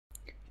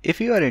If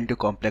you are into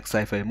complex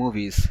sci-fi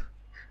movies,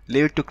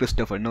 leave it to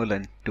Christopher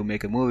Nolan to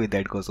make a movie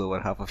that goes over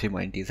half of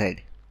humanity's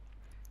head.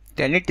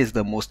 Tenet is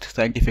the most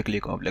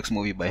scientifically complex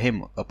movie by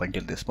him up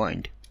until this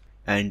point,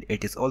 and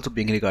it is also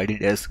being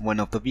regarded as one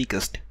of the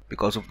weakest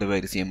because of the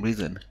very same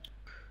reason.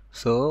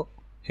 So,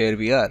 here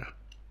we are,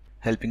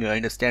 helping you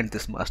understand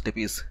this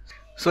masterpiece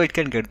so it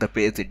can get the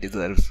praise it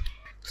deserves.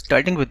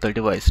 Starting with the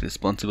device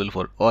responsible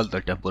for all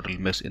the temporal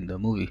mess in the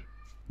movie,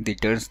 the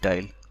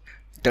turnstile.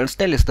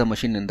 Turnstile is the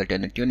machine in the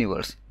Tenet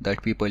universe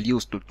that people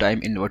use to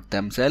time invert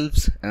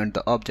themselves and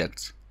the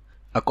objects.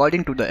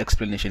 According to the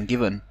explanation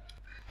given,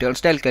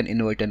 turnstile can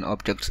invert an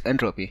object's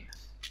entropy.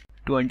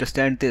 To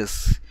understand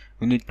this,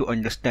 we need to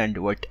understand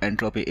what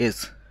entropy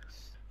is.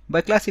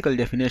 By classical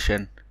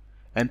definition,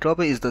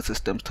 entropy is the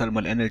system's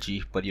thermal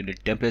energy per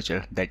unit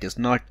temperature that is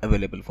not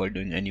available for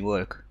doing any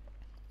work.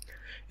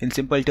 In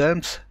simple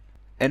terms,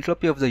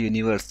 entropy of the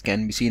universe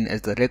can be seen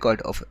as the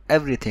record of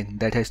everything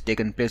that has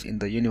taken place in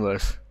the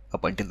universe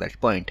up until that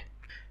point.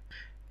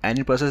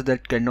 Any process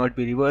that cannot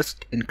be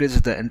reversed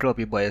increases the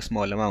entropy by a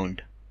small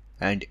amount,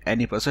 and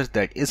any process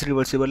that is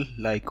reversible,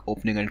 like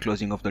opening and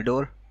closing of the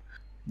door,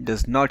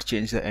 does not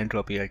change the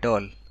entropy at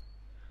all.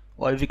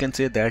 Or we can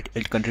say that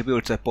it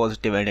contributes a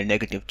positive and a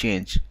negative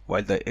change,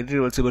 while the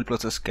irreversible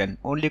process can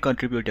only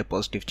contribute a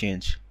positive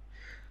change.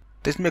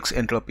 This makes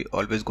entropy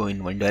always go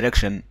in one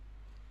direction,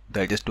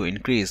 that is to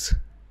increase.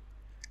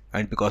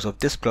 And because of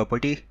this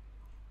property,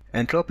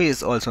 entropy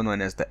is also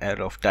known as the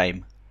error of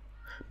time,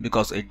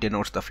 because it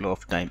denotes the flow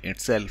of time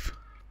itself.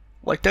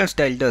 What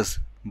turnstile does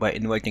by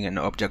inverting an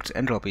object's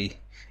entropy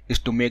is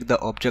to make the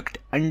object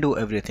undo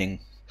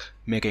everything,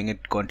 making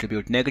it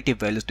contribute negative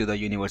values to the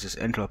universe's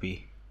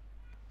entropy.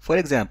 For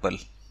example,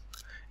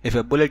 if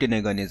a bullet in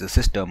a gun is a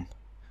system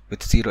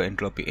with zero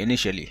entropy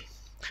initially,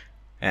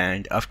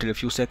 and after a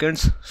few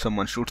seconds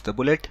someone shoots the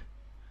bullet,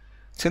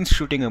 since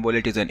shooting a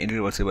bullet is an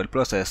irreversible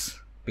process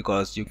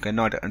because you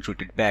cannot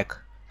unshoot it back,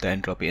 the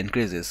entropy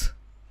increases.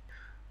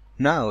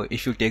 Now,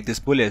 if you take this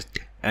bullet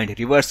and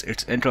reverse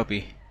its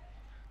entropy,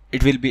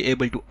 it will be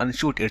able to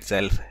unshoot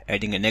itself,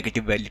 adding a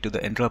negative value to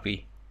the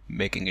entropy,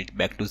 making it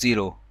back to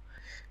zero,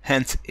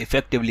 hence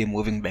effectively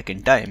moving back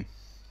in time.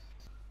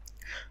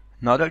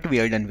 Now that we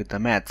are done with the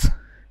maths,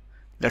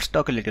 let's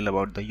talk a little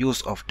about the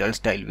use of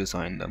turnstile we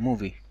saw in the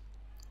movie.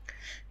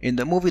 In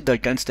the movie, the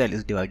turnstile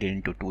is divided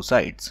into two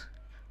sides,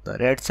 the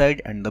red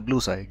side and the blue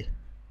side.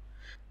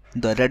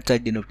 The red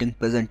side denoting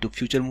present to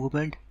future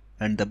movement,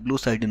 and the blue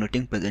side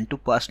denoting present to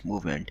past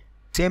movement,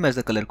 same as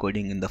the color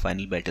coding in the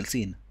final battle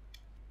scene.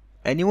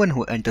 Anyone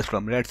who enters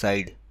from red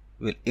side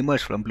will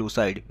emerge from blue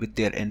side with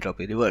their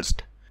entropy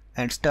reversed,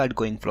 and start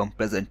going from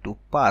present to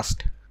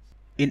past.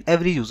 In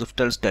every use of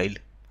turnstile,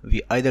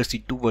 we either see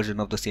two versions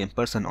of the same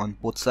person on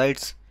both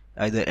sides,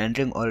 either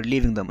entering or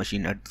leaving the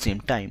machine at the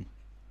same time.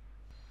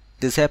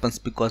 This happens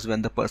because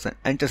when the person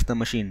enters the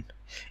machine,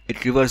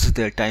 it reverses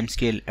their time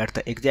scale at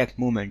the exact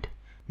moment,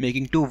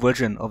 making two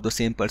versions of the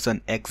same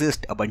person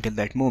exist up until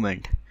that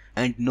moment,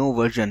 and no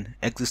version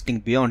existing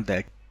beyond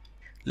that,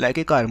 like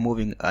a car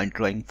moving and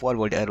drawing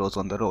forward arrows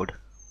on the road,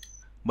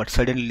 but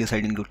suddenly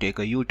deciding to take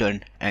a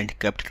U-turn and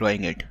kept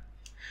drawing it.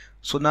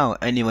 So now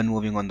anyone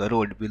moving on the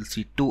road will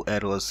see two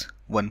arrows,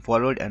 one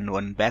forward and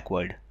one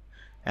backward,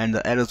 and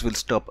the arrows will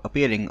stop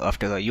appearing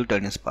after the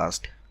U-turn is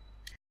passed.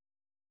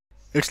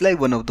 It's like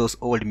one of those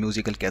old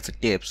musical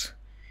cassette tapes,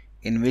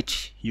 in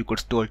which you could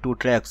store two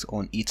tracks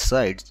on each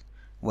side,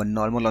 one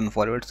normal on the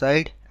forward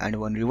side and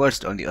one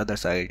reversed on the other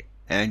side,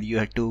 and you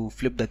had to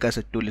flip the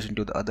cassette to listen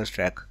to the other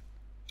track.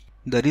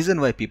 The reason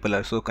why people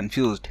are so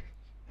confused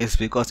is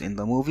because in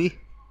the movie,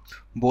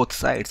 both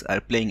sides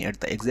are playing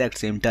at the exact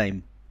same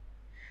time.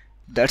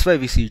 That's why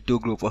we see two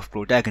groups of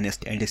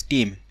protagonist and his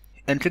team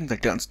entering the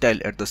turnstile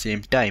at the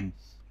same time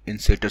in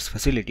Sator's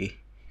facility,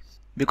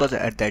 because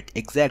at that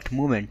exact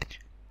moment,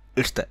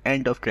 it's the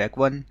end of track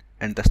 1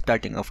 and the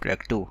starting of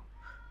track 2,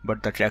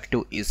 but the track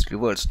 2 is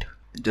reversed.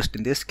 Just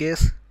in this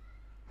case,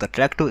 the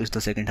track 2 is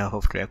the second half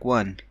of track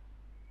 1.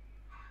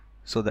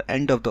 So the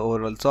end of the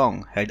overall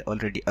song had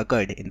already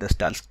occurred in the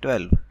Stars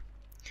 12.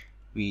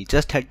 We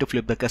just had to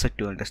flip the cassette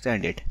to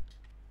understand it.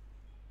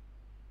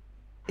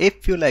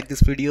 If you like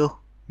this video,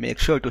 make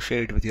sure to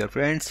share it with your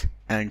friends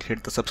and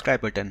hit the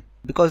subscribe button,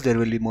 because there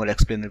will be more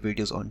explainer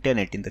videos on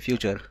Tenet in the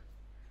future.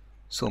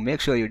 So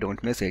make sure you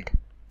don't miss it,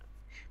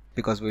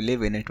 because we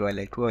live in a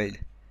twilight world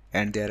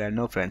and there are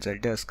no friends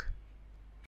at dusk.